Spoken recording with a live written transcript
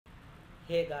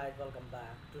Hey guys, welcome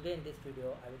back. Today in this video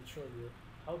I will show you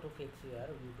how to fix your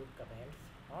YouTube comments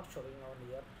not showing on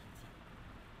your PC.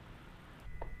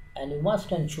 And you must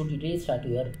and should restart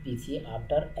your PC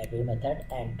after every method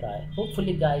and try.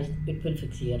 Hopefully guys it will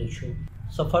fix your issue.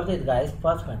 So for this guys,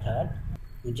 first method,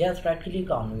 you just right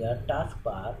click on your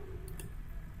taskbar,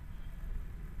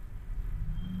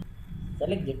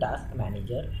 select the task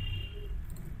manager,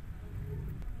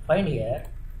 find here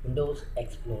Windows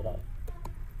Explorer.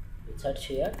 You search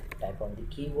here, type on the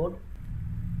keyboard,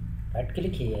 right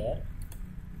click here,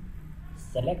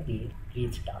 select the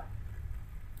restart.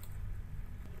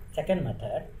 Second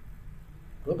method,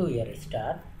 go to your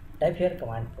start, type here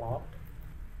command prompt,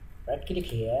 right click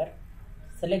here,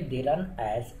 select the run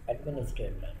as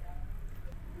administrator.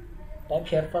 Type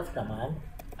here first command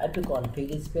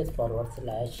ipconfig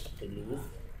 /release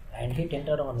and hit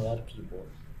enter on your keyboard.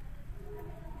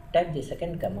 Type the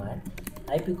second command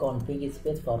ipconfig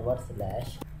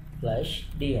 /flush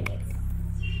DNS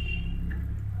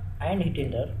and hit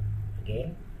enter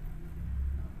again.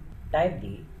 Type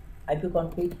the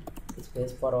ipconfig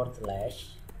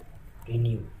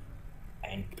 /renew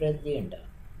and press the enter.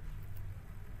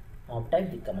 Now type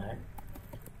the command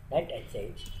netsh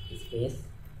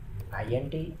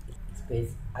int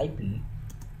ip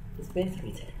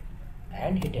reset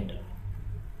and hit enter.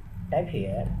 Type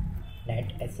here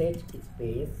netsh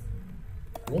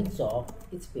winsoft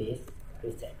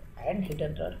reset and hit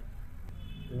enter.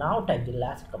 Now type the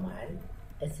last command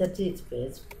sh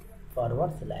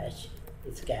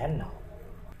 /scan now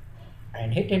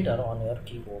and hit enter on your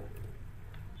keyboard.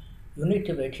 You need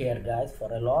to wait here guys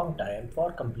for a long time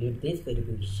for complete this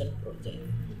verification process.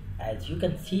 As you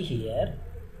can see here,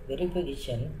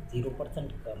 verification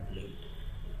 0% complete.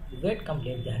 You wait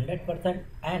complete the 100%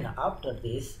 and after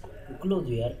this you close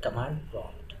your command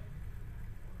prompt.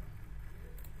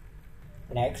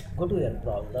 Next, go to your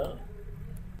browser,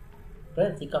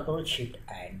 press the Ctrl Shift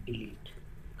and delete.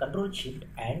 Ctrl Shift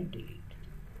and delete.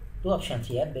 Two options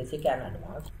here, basic and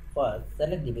advanced. First,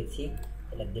 select the basic,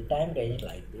 select the time range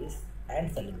like this and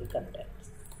select the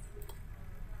contents.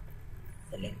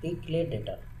 Select the clear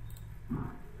data.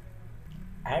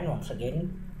 And once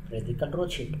again, press the Ctrl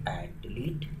Shift and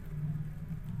delete.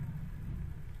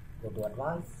 Go to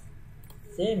advanced.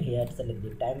 Same here, select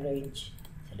the time range,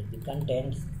 select the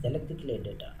contents, select the clear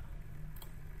data.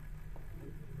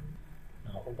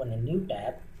 Now open a new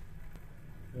tab.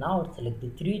 Now select the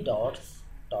three dots,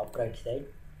 top right side,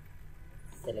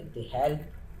 select the help,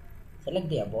 select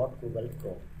the about Google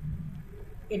Chrome.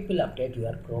 It will update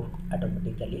your Chrome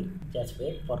automatically. Just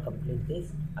wait for complete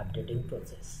this updating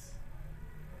process.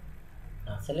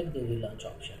 Now select the relaunch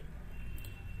option.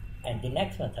 And the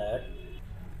next method,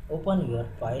 open your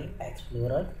file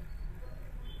explorer,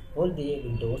 hold the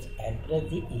Windows and press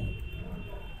the E.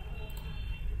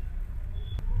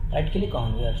 Right click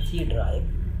on your C drive,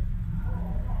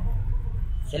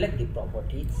 select the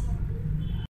properties,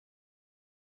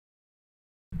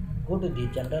 go to the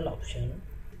general option,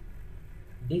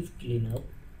 disk cleanup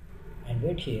and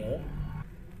wait here,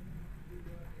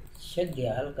 check the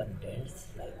all contents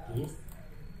like this,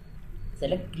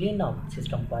 select clean up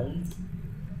system files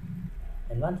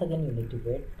and once again you need to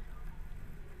wait,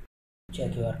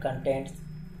 check your contents,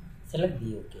 select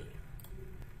the OK.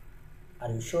 Are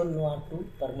you sure you want to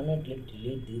permanently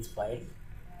delete these files?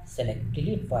 Select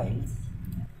delete files.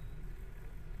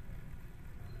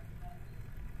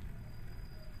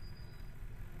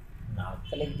 Now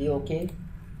select the OK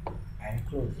and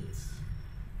close this.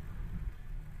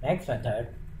 Next method,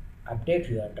 update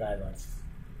your drivers.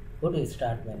 Go to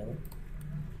start menu,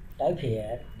 type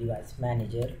here device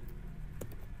manager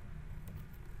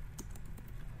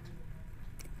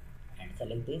and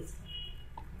select this.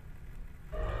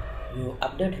 You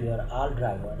update your all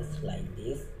drivers like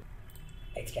this.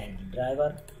 Extend the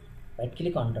driver, right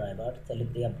click on driver,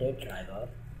 select the update driver.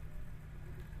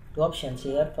 Two options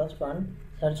here, first one,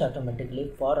 search automatically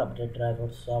for update driver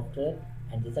software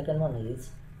and the second one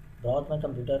is browse my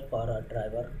computer for a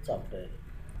driver software.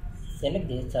 Select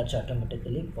the search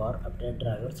automatically for update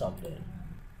driver software.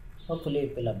 Hopefully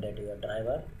it will update your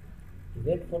driver. You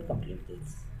wait for complete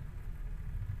this.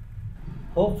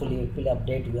 Hopefully it will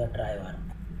update your driver.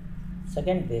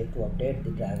 Second way to update the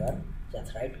driver,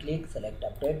 just right click, select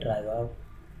update driver,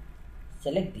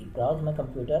 select the browse my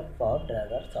computer for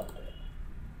driver software.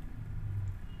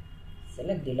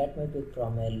 Select the let me pick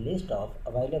from a list of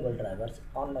available drivers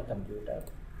on my computer.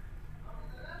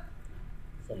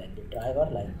 Select the driver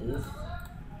like this,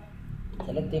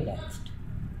 select the next.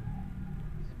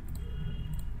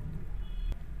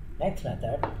 Next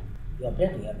method, you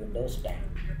update your Windows 10.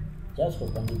 Just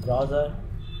open the browser,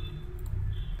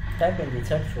 Type in the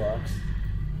search box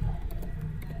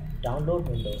download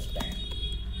Windows 10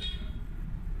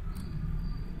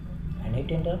 and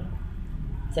hit enter.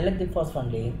 Select the first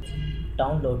one link,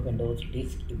 download Windows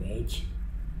disk image.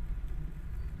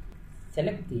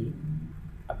 Select the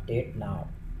update now.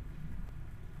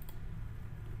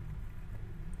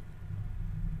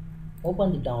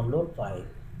 Open the download file.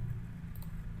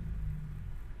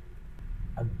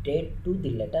 Update to the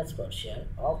latest version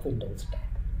of Windows 10.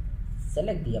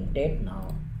 Select the update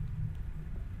now.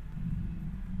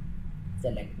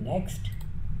 Select next.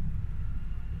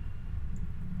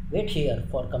 Wait here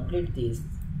for complete this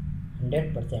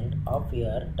 100% of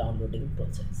your downloading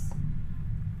process.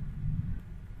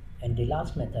 And the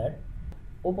last method,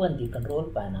 open the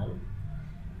control panel.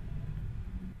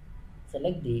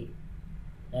 Select the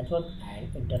network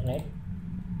and internet.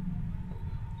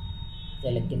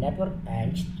 Select the network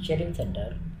and sharing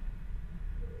center.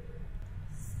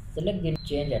 Select the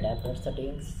change adapter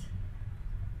settings.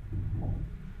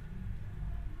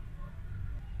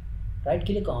 Right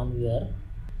click on where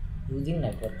using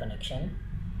network connection.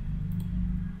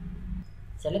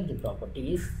 Select the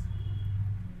properties.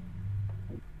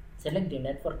 Select the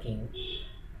networking.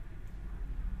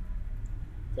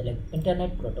 Select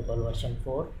internet protocol version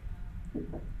 4.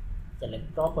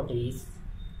 Select properties.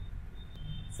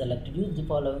 Select use the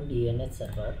following DNS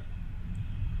server.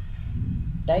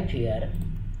 Type here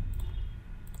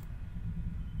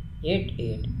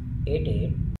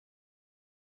 8888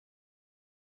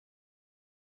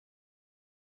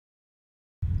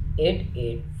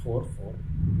 8844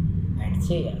 and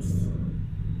say yes.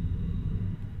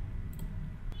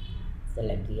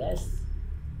 Select yes.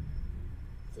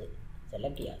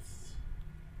 Select yes.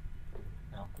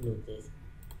 Now close this.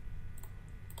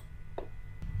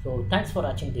 So thanks for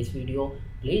watching this video.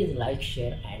 Please like,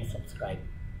 share and subscribe.